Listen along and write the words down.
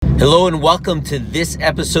Hello and welcome to this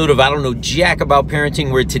episode of I Don't Know Jack About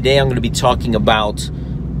Parenting, where today I'm going to be talking about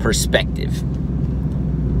perspective.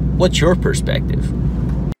 What's your perspective?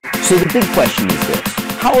 So the big question is this: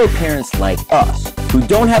 how are parents like us, who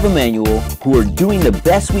don't have a manual, who are doing the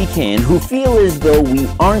best we can, who feel as though we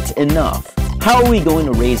aren't enough, how are we going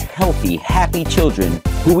to raise healthy, happy children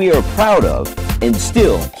who we are proud of and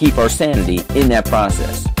still keep our sanity in that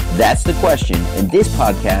process? That's the question, and this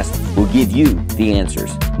podcast will give you the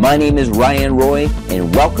answers. My name is Ryan Roy,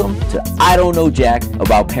 and welcome to I Don't Know Jack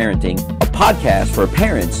About Parenting, a podcast for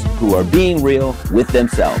parents who are being real with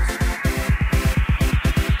themselves.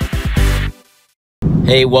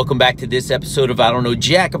 Hey, welcome back to this episode of I Don't Know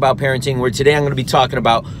Jack About Parenting, where today I'm going to be talking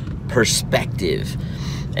about perspective.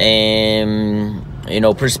 And,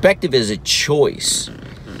 perspective is a choice.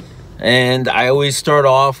 And I always start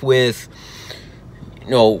off with,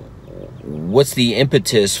 what's the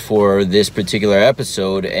impetus for this particular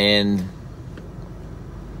episode? And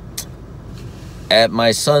at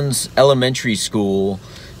my son's elementary school,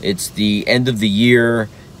 it's the end of the year,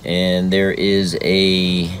 and there is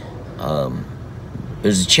there's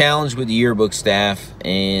a challenge with the yearbook staff,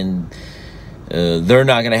 and they're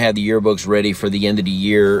not going to have the yearbooks ready for the end of the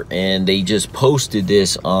year, and they just posted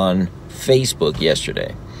this on Facebook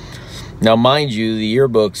yesterday. Now, mind you, the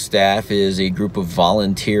yearbook staff is a group of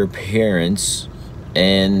volunteer parents,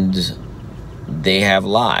 and they have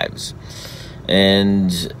lives.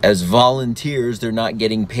 And as volunteers, they're not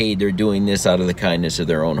getting paid. They're doing this out of the kindness of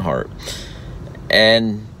their own heart.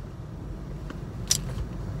 And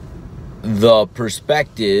the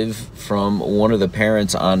perspective from one of the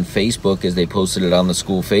parents on Facebook, as they posted it on the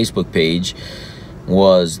school Facebook page,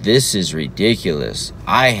 was, "This is ridiculous.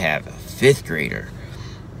 I have a fifth grader.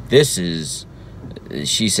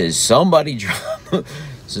 She says, somebody dropped,"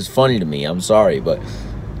 this is funny to me, I'm sorry, but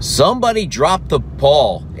somebody dropped the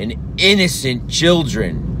ball and innocent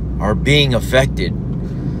children are being affected.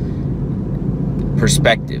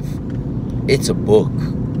 Perspective. It's a book.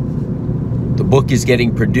 The book is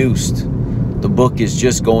getting produced. The book is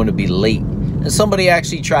just going to be late. And somebody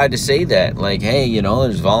actually tried to say that, like, hey,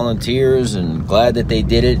 there's volunteers and glad that they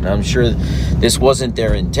did it. And I'm sure this wasn't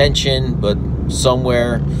their intention, but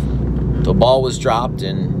somewhere the ball was dropped,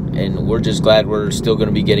 and we're just glad we're still going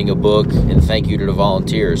to be getting a book, and thank you to the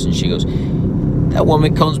volunteers. And she goes, that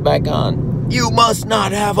woman comes back on, "You must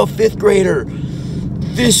not have a fifth grader.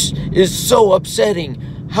 This is so upsetting.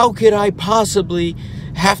 How could I possibly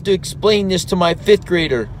have to explain this to my fifth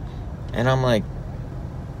grader?" And I'm like,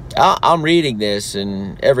 I'm reading this,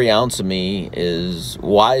 and every ounce of me is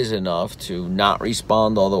wise enough to not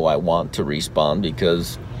respond, although I want to respond,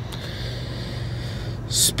 because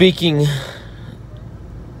speaking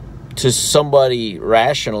to somebody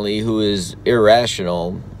rationally who is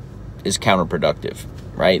irrational is counterproductive,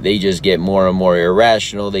 right? They just get more and more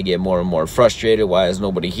irrational. They get more and more frustrated. Why is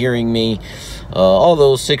nobody hearing me? All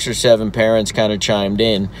those 6 or 7 parents kind of chimed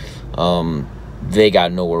in. They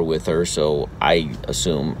got nowhere with her, so I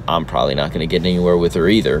assume I'm probably not going to get anywhere with her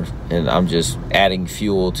either. And I'm just adding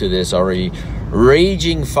fuel to this already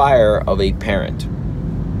raging fire of a parent.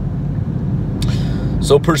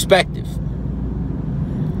 So perspective.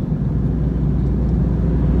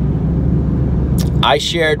 I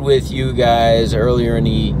shared with you guys earlier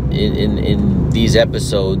in these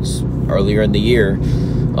episodes earlier in the year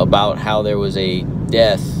about how there was a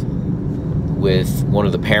death with one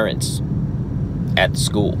of the parents at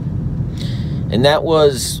school. And that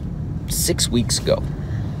was 6 weeks ago.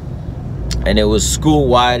 And it was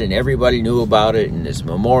school-wide, and everybody knew about it, and this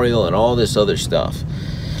memorial and all this other stuff.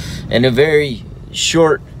 And a very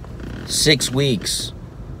short 6 weeks,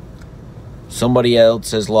 somebody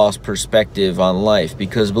else has lost perspective on life,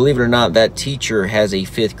 because believe it or not, that teacher has a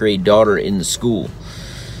 5th grade daughter in the school,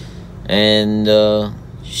 and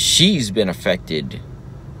she's been affected.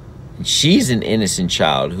 She's an innocent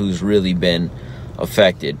child who's really been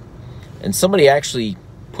affected. And somebody actually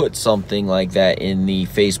put something like that in the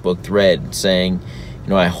Facebook thread saying,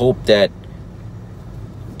 I hope that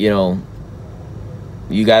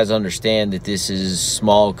you guys understand that this is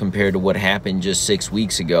small compared to what happened just 6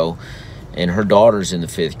 weeks ago. And her daughter's in the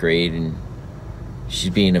 5th grade, and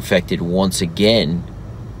she's being affected once again,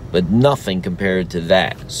 but nothing compared to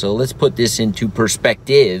that. So let's put this into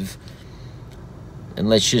perspective, and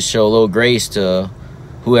let's just show a little grace to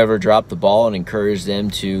whoever dropped the ball and encourage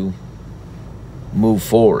them to move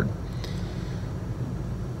forward.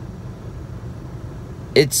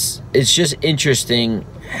 It's just interesting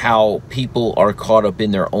how people are caught up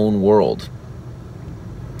in their own world.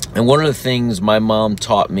 And one of the things my mom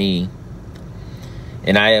taught me,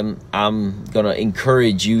 and I'm going to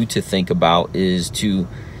encourage you to think about, is to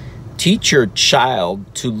Teach your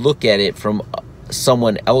child to look at it from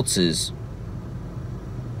someone else's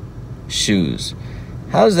shoes.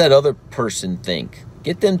 How does that other person think?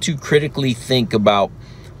 Get them to critically think about,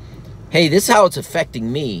 hey, this is how it's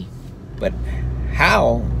affecting me, but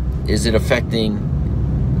how is it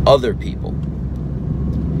affecting other people?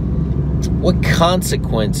 What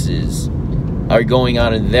consequences are going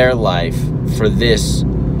on in their life for this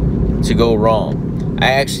to go wrong?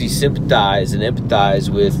 I actually sympathize and empathize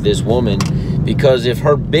with this woman, because if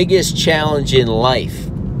her biggest challenge in life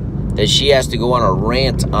that she has to go on a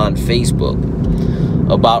rant on Facebook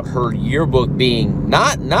about her yearbook being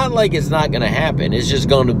not like it's not going to happen, it's just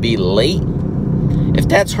going to be late. If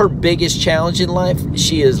that's her biggest challenge in life,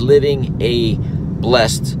 she is living a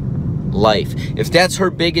blessed life. If that's her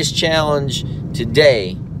biggest challenge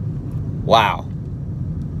today, wow.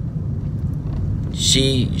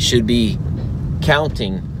 She should be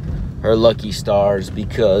counting her lucky stars,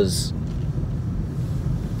 because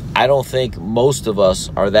I don't think most of us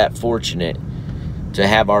are that fortunate to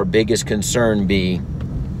have our biggest concern be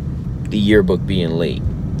the yearbook being late.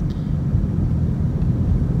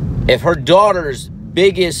 If her daughter's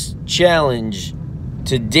biggest challenge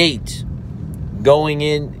to date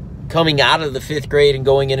coming out of the 5th grade and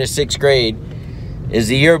going into 6th grade is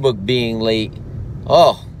the yearbook being late,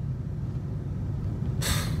 oh,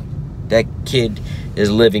 that kid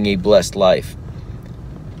is living a blessed life.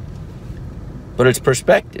 But it's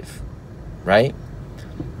perspective, right?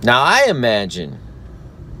 Now I imagine,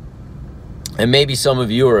 and maybe some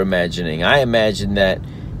of you are imagining, I imagine that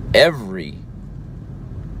every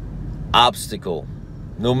obstacle,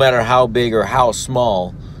 no matter how big or how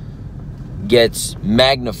small, gets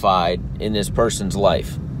magnified in this person's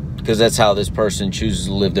life, because that's how this person chooses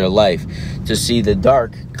to live their life, to see the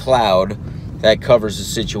dark cloud that covers the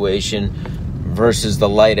situation versus the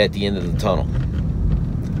light at the end of the tunnel.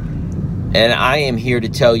 And I am here to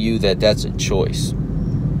tell you that that's a choice.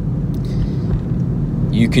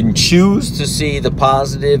 You can choose to see the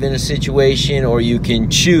positive in a situation, or you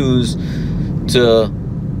can choose to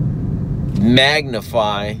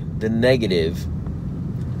magnify the negative.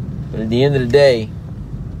 But at the end of the day,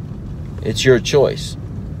 it's your choice.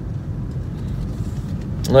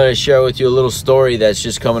 I'm going to share with you a little story that's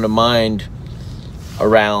just coming to mind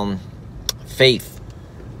around faith.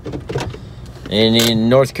 And in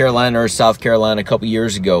North Carolina or South Carolina a couple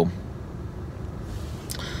years ago,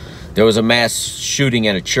 there was a mass shooting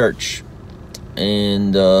at a church.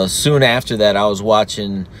 And soon after that, I was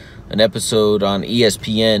watching an episode on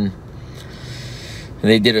ESPN. And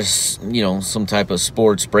they did some type of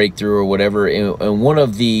sports breakthrough or whatever. And one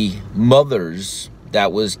of the mothers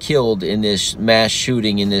that was killed in this mass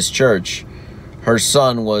shooting in this church, her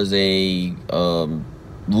son was a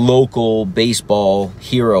local baseball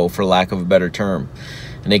hero, for lack of a better term.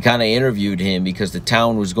 And they kind of interviewed him because the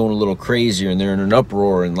town was going a little crazier and they're in an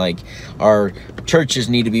uproar, and like, our churches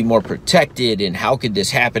need to be more protected, and how could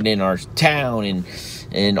this happen in our town,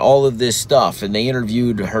 and all of this stuff. And they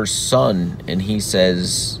interviewed her son, and he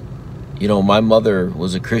says, my mother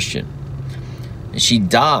was a Christian, and she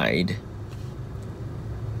died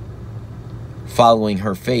following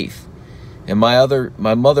her faith. And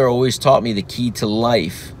my mother always taught me the key to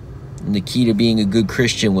life and the key to being a good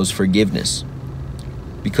Christian was forgiveness.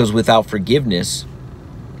 Because without forgiveness,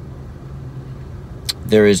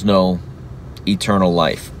 there is no eternal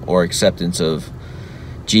life or acceptance of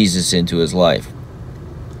Jesus into his life.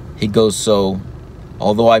 He goes, so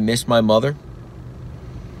although I miss my mother,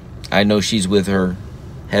 I know she's with her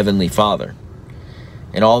heavenly Father.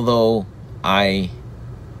 And although I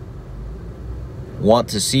want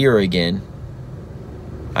to see her again,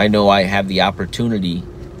 I know I have the opportunity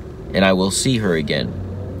and I will see her again.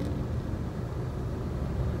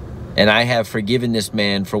 And I have forgiven this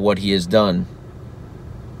man for what he has done.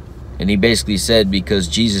 And he basically said, because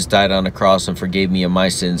Jesus died on the cross and forgave me of my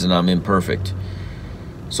sins, and I'm imperfect,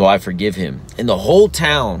 so I forgive him. And the whole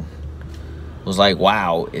town was like,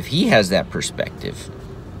 wow, if he has that perspective,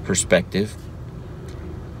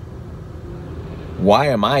 why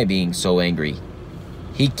am I being so angry?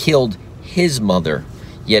 He killed his mother,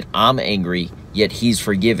 yet I'm angry, yet he's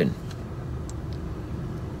forgiven.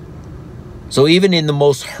 So even in the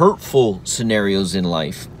most hurtful scenarios in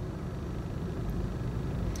life,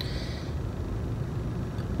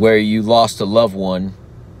 where you lost a loved one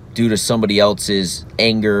due to somebody else's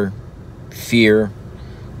anger, fear,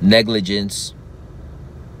 negligence,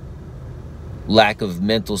 lack of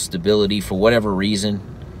mental stability for whatever reason,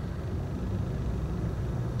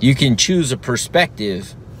 you can choose a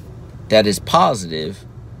perspective that is positive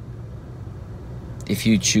if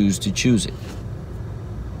you choose to choose it.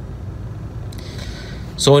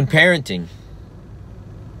 So in parenting,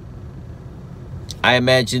 I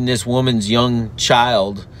imagine this woman's young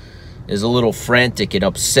child is a little frantic and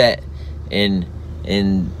upset and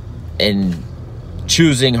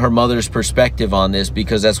choosing her mother's perspective on this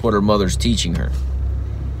because that's what her mother's teaching her.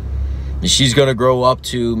 And she's going to grow up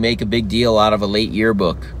to make a big deal out of a late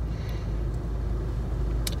yearbook.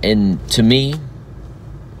 And to me,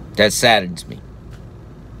 that saddens me.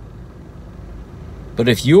 But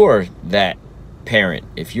if you're that parent,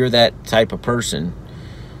 if you're that type of person,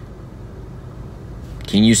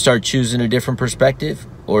 can you start choosing a different perspective?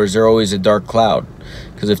 Or is there always a dark cloud?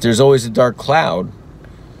 Because if there's always a dark cloud,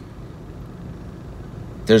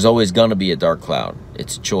 there's always going to be a dark cloud.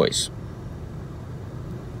 It's a choice.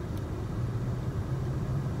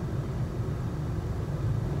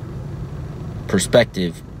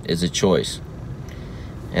 Perspective is a choice.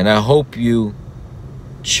 And I hope you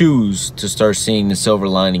choose to start seeing the silver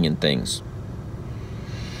lining in things.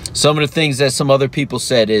 Some of the things that some other people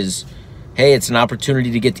said is, hey, it's an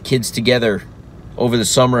opportunity to get the kids together over the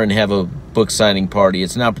summer and have a book signing party.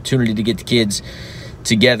 It's an opportunity to get the kids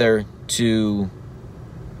together to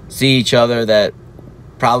see each other that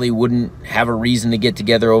probably wouldn't have a reason to get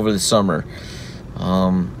together over the summer.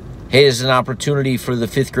 Hey, it's an opportunity for the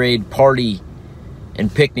 5th grade party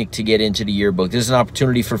and picnic to get into the yearbook. This is an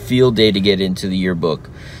opportunity for field day to get into the yearbook.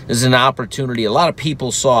 This is an opportunity. A lot of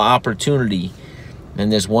people saw opportunity, and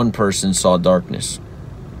this one person saw darkness.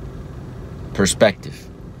 Perspective.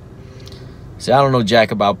 See, I don't know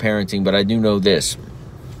jack about parenting, but I do know this.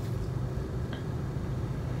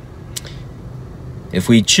 If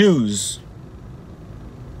we choose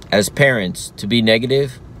as parents to be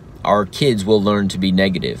negative, our kids will learn to be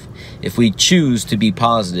negative. If we choose to be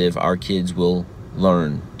positive, our kids will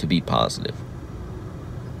learn to be positive.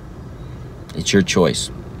 It's your choice.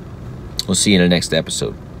 We'll see you in the next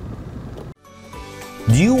episode.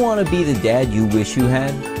 Do you want to be the dad you wish you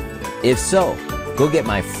had? If so, go get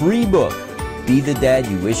my free book, Be the Dad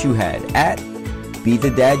You Wish You Had, at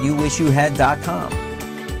BeTheDadYouWishYouHad.com.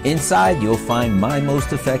 Inside, you'll find my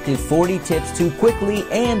most effective 40 tips to quickly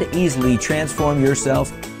and easily transform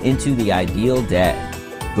yourself into the ideal dad.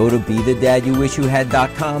 Go to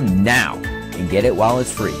BeTheDadYouWishYouHad.com now and get it while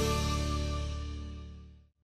it's free.